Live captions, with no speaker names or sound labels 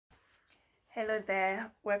Hello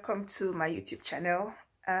there, welcome to my YouTube channel.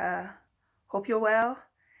 Hope you're well,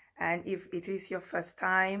 and if it is your first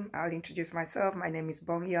time, I'll introduce myself. My name is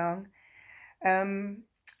Bong Young.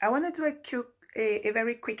 I want to do a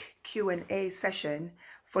very quick Q&A session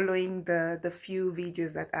following the few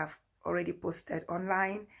videos that I've already posted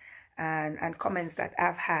online and comments that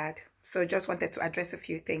I've had. So just wanted to address a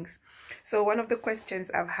few things. So one of the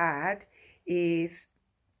questions I've had is,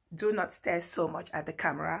 do not stare so much at the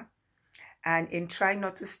camera. And in trying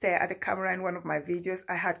not to stare at the camera in one of my videos,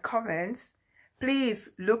 I had comments, please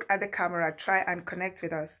look at the camera, try and connect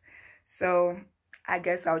with us. So I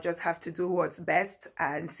guess I'll just have to do what's best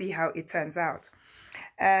and see how it turns out.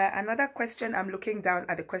 Another question, I'm looking down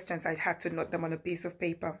at the questions. I had to note them on a piece of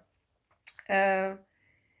paper. There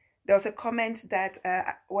was a comment that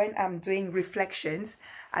when I'm doing reflections,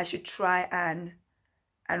 I should try and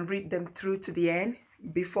read them through to the end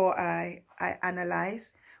before I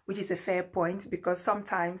analyze, which is a fair point, because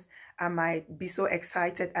sometimes I might be so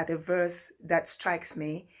excited at a verse that strikes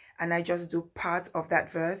me and I just do part of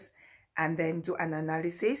that verse and then do an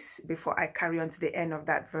analysis before I carry on to the end of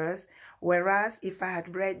that verse. Whereas if I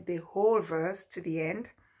had read the whole verse to the end,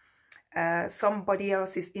 somebody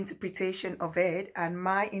else's interpretation of it and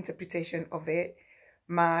my interpretation of it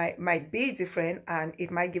might be different, and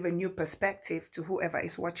it might give a new perspective to whoever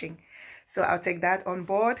is watching. So I'll take that on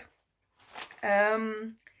board.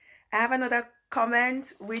 I have another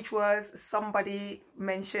comment, which was somebody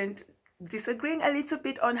mentioned disagreeing a little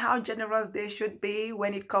bit on how generous they should be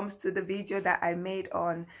when it comes to the video that I made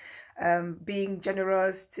on being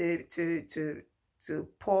generous to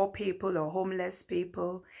poor people or homeless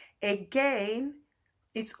people. Again,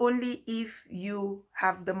 it's only if you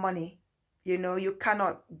have the money. You know, you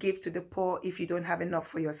cannot give to the poor if you don't have enough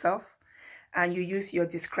for yourself, and you use your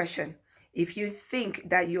discretion. If you think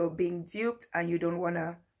that you're being duped and you don't want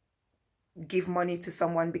to give money to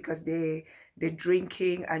someone because they're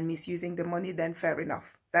drinking and misusing the money, then fair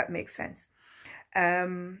enough. That makes sense.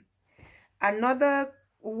 Another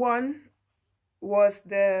one was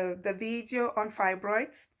the video on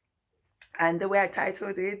fibroids, and the way I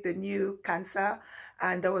titled it, The New Cancer.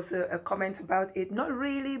 And there was a comment about it not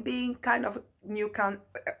really being kind of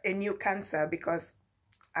a new cancer, because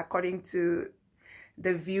according to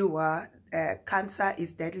the viewer, cancer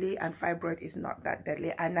is deadly and fibroid is not that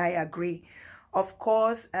deadly, and I agree. Of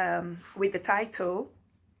course, with the title,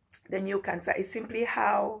 The New Cancer, is simply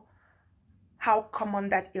how common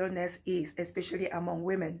that illness is, especially among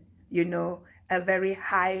women. You know, a very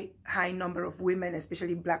high number of women,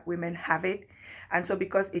 especially Black women, have it. And so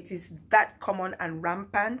because it is that common and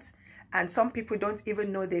rampant, and some people don't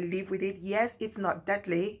even know they live with it, yes, it's not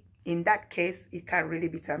deadly. In that case, it can't really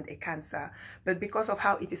be termed a cancer. But because of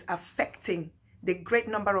how it is affecting the great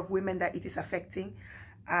number of women that it is affecting,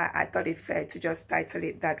 I thought it fair to just title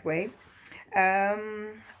it that way.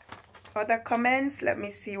 Other comments, let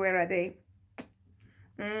me see, where are they?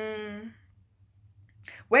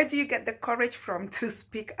 Where do you get the courage from to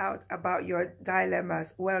speak out about your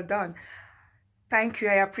dilemmas? Well done. Thank you,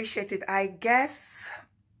 I appreciate it. I guess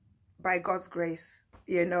by God's grace,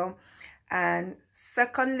 you know. And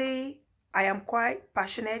secondly, I am quite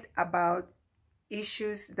passionate about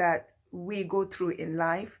issues that we go through in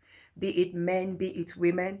life, be it men, be it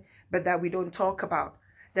women, but that we don't talk about.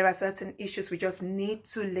 There are certain issues we just need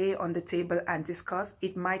to lay on the table and discuss.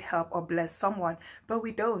 It might help or bless someone, but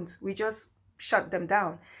we don't. We just shut them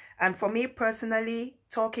down. And for me personally,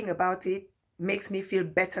 talking about it makes me feel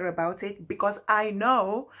better about it, because I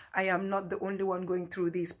know I am not the only one going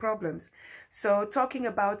through these problems. So talking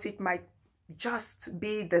about it might just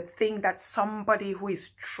be the thing that somebody who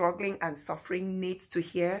is struggling and suffering needs to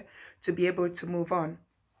hear to be able to move on.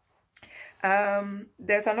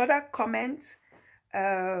 There's another comment.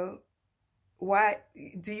 Why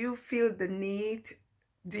do you feel the need?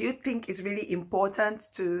 Do you think it's really important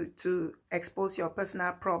to expose your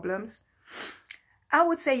personal problems? I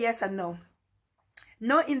would say yes and no.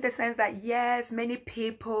 No, in the sense that yes, many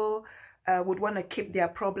people would want to keep their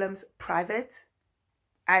problems private.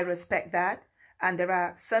 I respect that. And there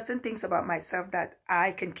are certain things about myself that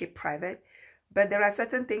I can keep private. But there are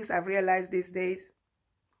certain things I've realized these days,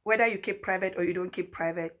 whether you keep private or you don't keep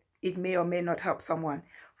private, it may or may not help someone.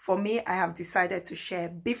 For me, I have decided to share.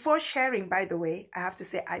 Before sharing, by the way, I have to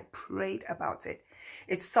say I prayed about it.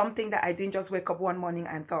 It's something that I didn't just wake up one morning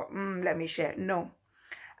and thought, let me share. No,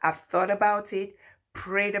 I've thought about it,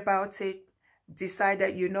 prayed about it,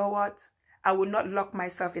 decided, you know what? I will not lock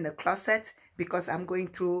myself in a closet because I'm going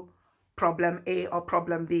through problem A or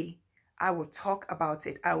problem B. I will talk about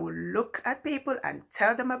it. I will look at people and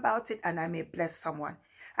tell them about it, and I may bless someone.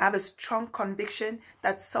 I have a strong conviction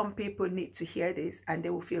that some people need to hear this and they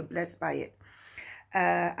will feel blessed by it.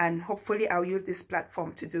 And hopefully I'll use this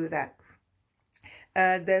platform to do that.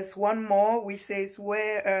 There's one more which says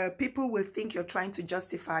where people will think you're trying to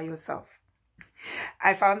justify yourself.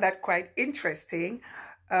 I found that quite interesting.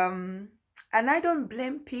 And I don't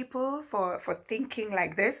blame people for thinking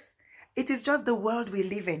like this. It is just the world we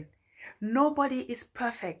live in. Nobody is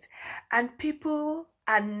perfect. And people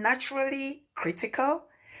are naturally critical.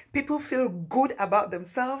 People feel good about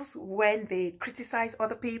themselves when they criticize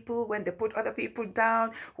other people, when they put other people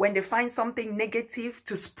down, when they find something negative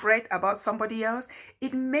to spread about somebody else.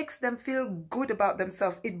 It makes them feel good about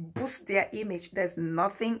themselves. It boosts their image. There's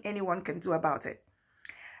nothing anyone can do about it.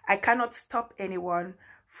 I cannot stop anyone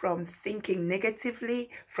from thinking negatively,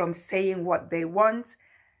 from saying what they want.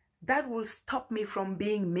 That will stop me from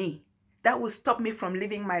being me. That will stop me from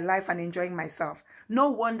living my life and enjoying myself. No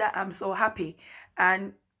wonder I'm so happy.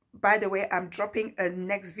 And by the way, I'm dropping a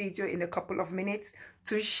next video in a couple of minutes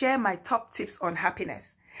to share my top tips on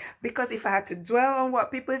happiness. Because if I had to dwell on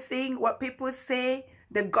what people think, what people say,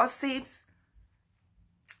 the gossips,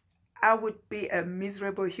 I would be a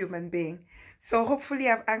miserable human being. So hopefully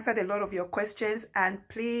I've answered a lot of your questions, and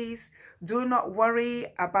please do not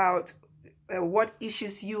worry about what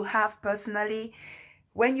issues you have personally.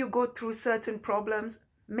 When you go through certain problems,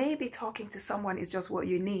 maybe talking to someone is just what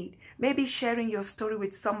you need. Maybe sharing your story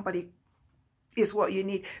with somebody is what you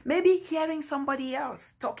need. Maybe hearing somebody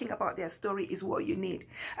else talking about their story is what you need.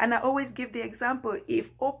 And I always give the example,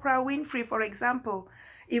 if Oprah Winfrey, for example,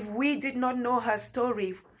 if we did not know her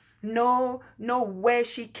story, know where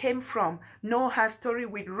she came from, know her story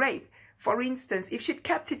with rape, for instance, if she'd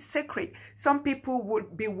kept it secret, some people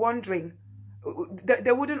would be wondering,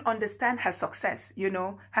 they wouldn't understand her success, you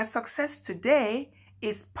know. Her success today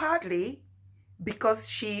is partly because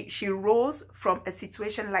she rose from a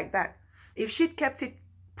situation like that. If she'd kept it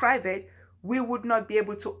private, we would not be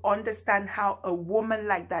able to understand how a woman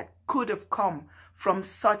like that could have come from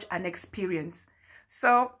such an experience.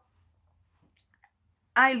 So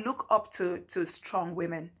I look up to strong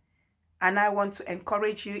women, and I want to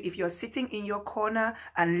encourage you, if you're sitting in your corner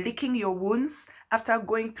and licking your wounds after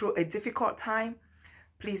going through a difficult time,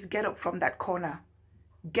 please get up from that corner.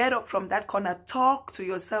 Get up from that corner, talk to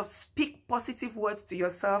yourself, speak positive words to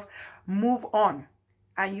yourself, move on,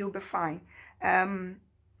 and you'll be fine.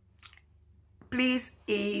 Please,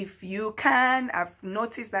 if you can, I've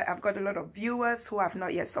noticed that I've got a lot of viewers who have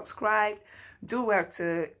not yet subscribed. Do well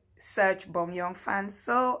to search Bong Young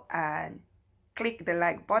Fanso and click the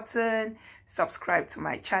like button, subscribe to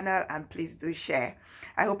my channel, and please do share.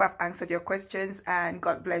 I hope I've answered your questions, and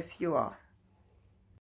God bless you all.